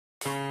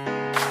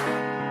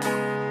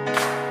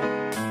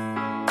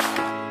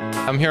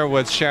I'm here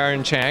with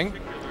Sharon Chang.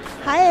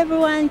 Hi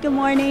everyone, good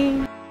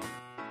morning.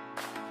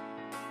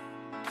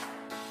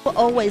 I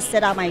always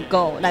set out my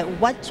goal, like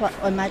what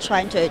am I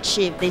trying to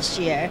achieve this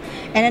year,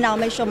 and then I'll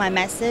make sure my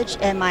message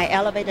and my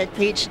elevator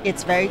pitch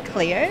is very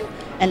clear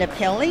and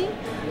appealing.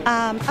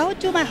 I will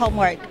do my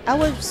homework. I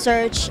will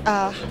search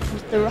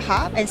through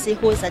Hub and see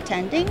who is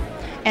attending,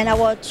 and I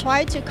will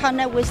try to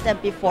connect with them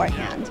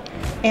beforehand.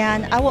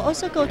 And I will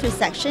also go to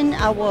section.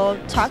 I will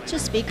talk to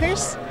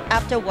speakers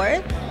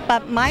afterward.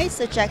 But my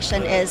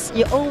suggestion is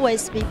you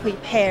always be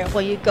prepared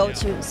when you go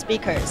to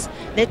speakers.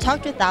 They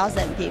talk to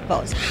 1,000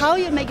 people. How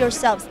you make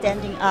yourself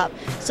standing up.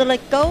 So the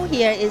goal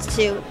here is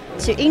to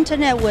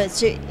interact with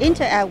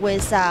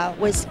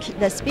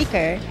the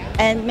speaker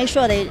and make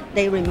sure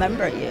they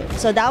remember you.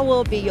 So that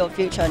will be your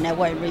future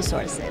network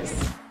resources.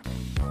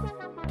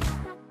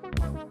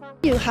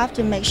 You have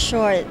to make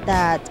sure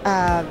that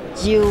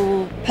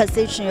you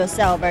position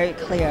yourself very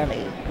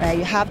clearly, right?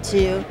 You have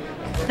to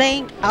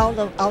think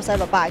outside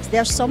the box.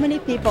 There are so many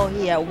people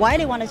here. Why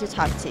they wanted to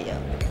talk to you?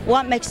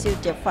 What makes you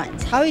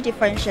different? How you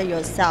differentiate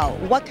yourself?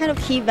 What kind of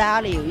key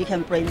value you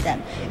can bring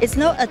them? It's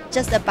not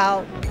just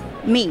about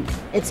me.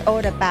 It's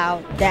all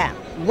about them.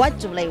 What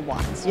do they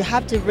want? You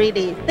have to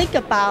really think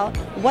about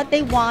what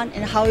they want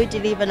and how you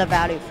deliver the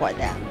value for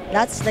them.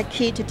 That's the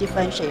key to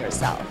differentiate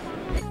yourself.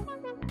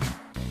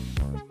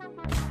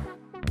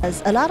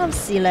 A lot of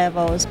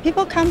C-levels,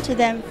 people come to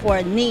them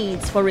for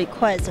needs, for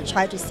requests, to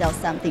try to sell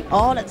something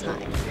all the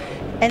time.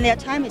 And their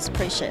time is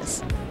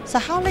precious. So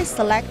how they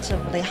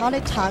selectively, how they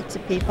talk to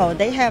people,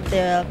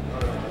 they're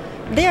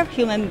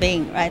human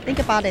being, right? Think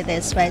about it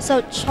this way.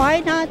 So try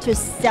not to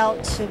sell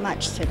too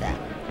much to them.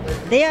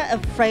 They are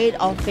afraid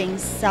of being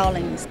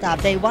selling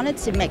stuff. They wanted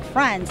to make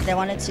friends, they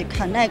wanted to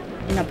connect,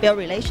 build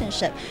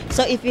relationship.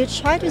 So if you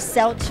try to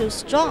sell too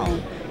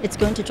strong, it's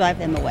going to drive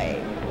them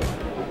away.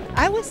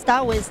 I would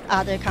start with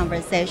other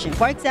conversation.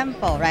 For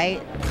example,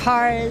 right,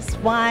 cars,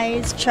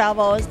 wines,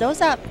 travels,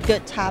 those are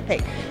good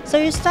topics. So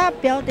you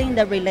start building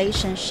the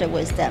relationship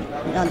with them.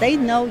 They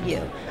know you.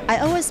 I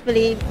always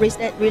believe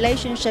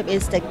relationship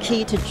is the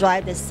key to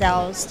drive the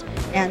sales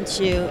and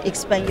to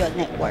expand your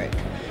network.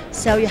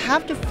 So you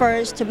have to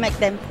first to make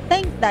them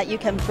think that you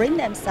can bring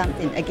them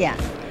something again,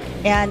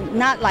 and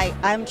not like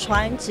I'm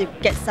trying to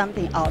get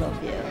something out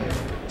of you.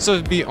 So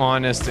to be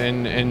honest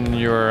in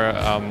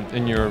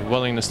your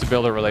willingness to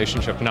build a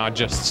relationship, not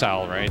just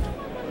sell, right?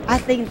 I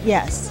think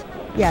yes,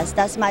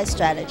 that's my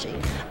strategy.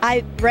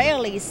 I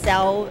rarely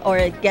sell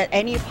or get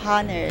any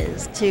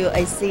partners to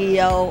a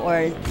CEO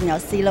or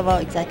C-level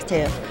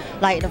executive.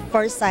 Like the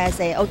first time I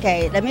say,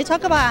 okay, let me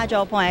talk about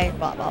Agile Point,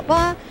 blah blah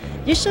blah.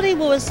 Usually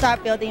we will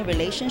start building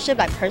relationship,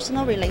 like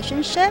personal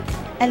relationship,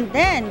 and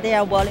then they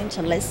are willing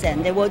to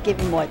listen. They will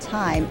give you more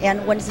time,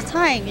 and when it's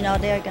time,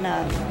 they're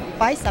gonna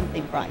buy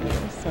something from you.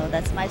 So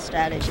that's my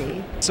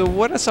strategy. So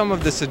what are some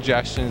of the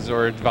suggestions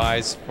or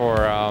advice for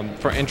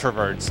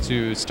introverts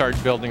to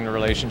start building a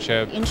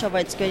relationship?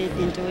 Introverts good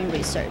in doing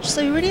research.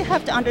 So you really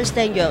have to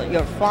understand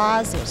your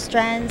flaws, your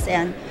strengths,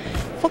 and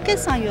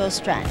focus on your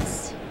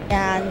strengths.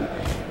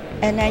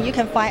 And then you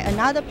can find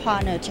another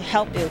partner to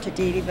help you to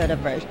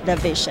deliver the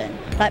vision.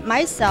 Like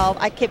myself,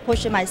 I keep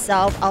pushing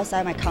myself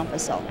outside my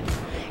comfort zone.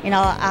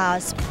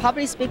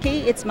 Public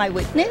speaking, it's my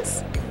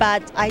weakness,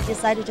 but I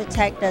decided to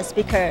take the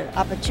speaker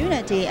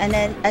opportunity, and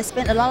then I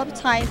spent a lot of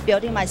time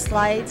building my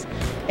slides,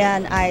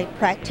 and I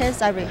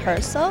practice, I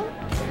rehearsal.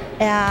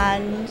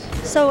 And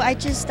so I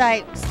just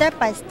step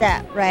by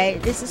step,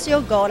 right? This is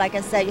your goal. Like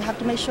I said, you have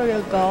to make sure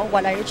your goal,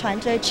 what are you trying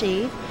to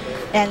achieve?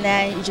 And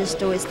then you just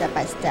do it step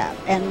by step.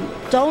 And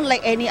don't let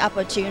any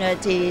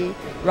opportunity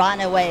run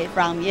away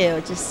from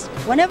you. Just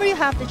whenever you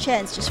have the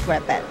chance, just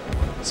grab it.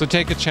 So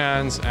take a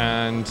chance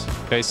and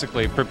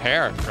basically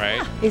prepare, right?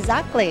 Yeah,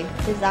 exactly,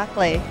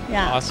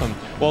 yeah. Awesome.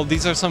 Well,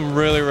 these are some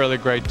really, really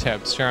great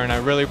tips. Sharon, I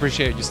really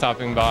appreciate you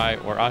stopping by,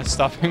 or us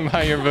stopping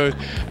by your booth,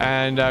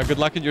 and good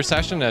luck at your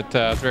session at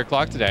 3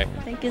 o'clock today.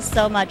 Thank you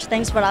so much.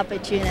 Thanks for the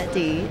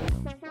opportunity.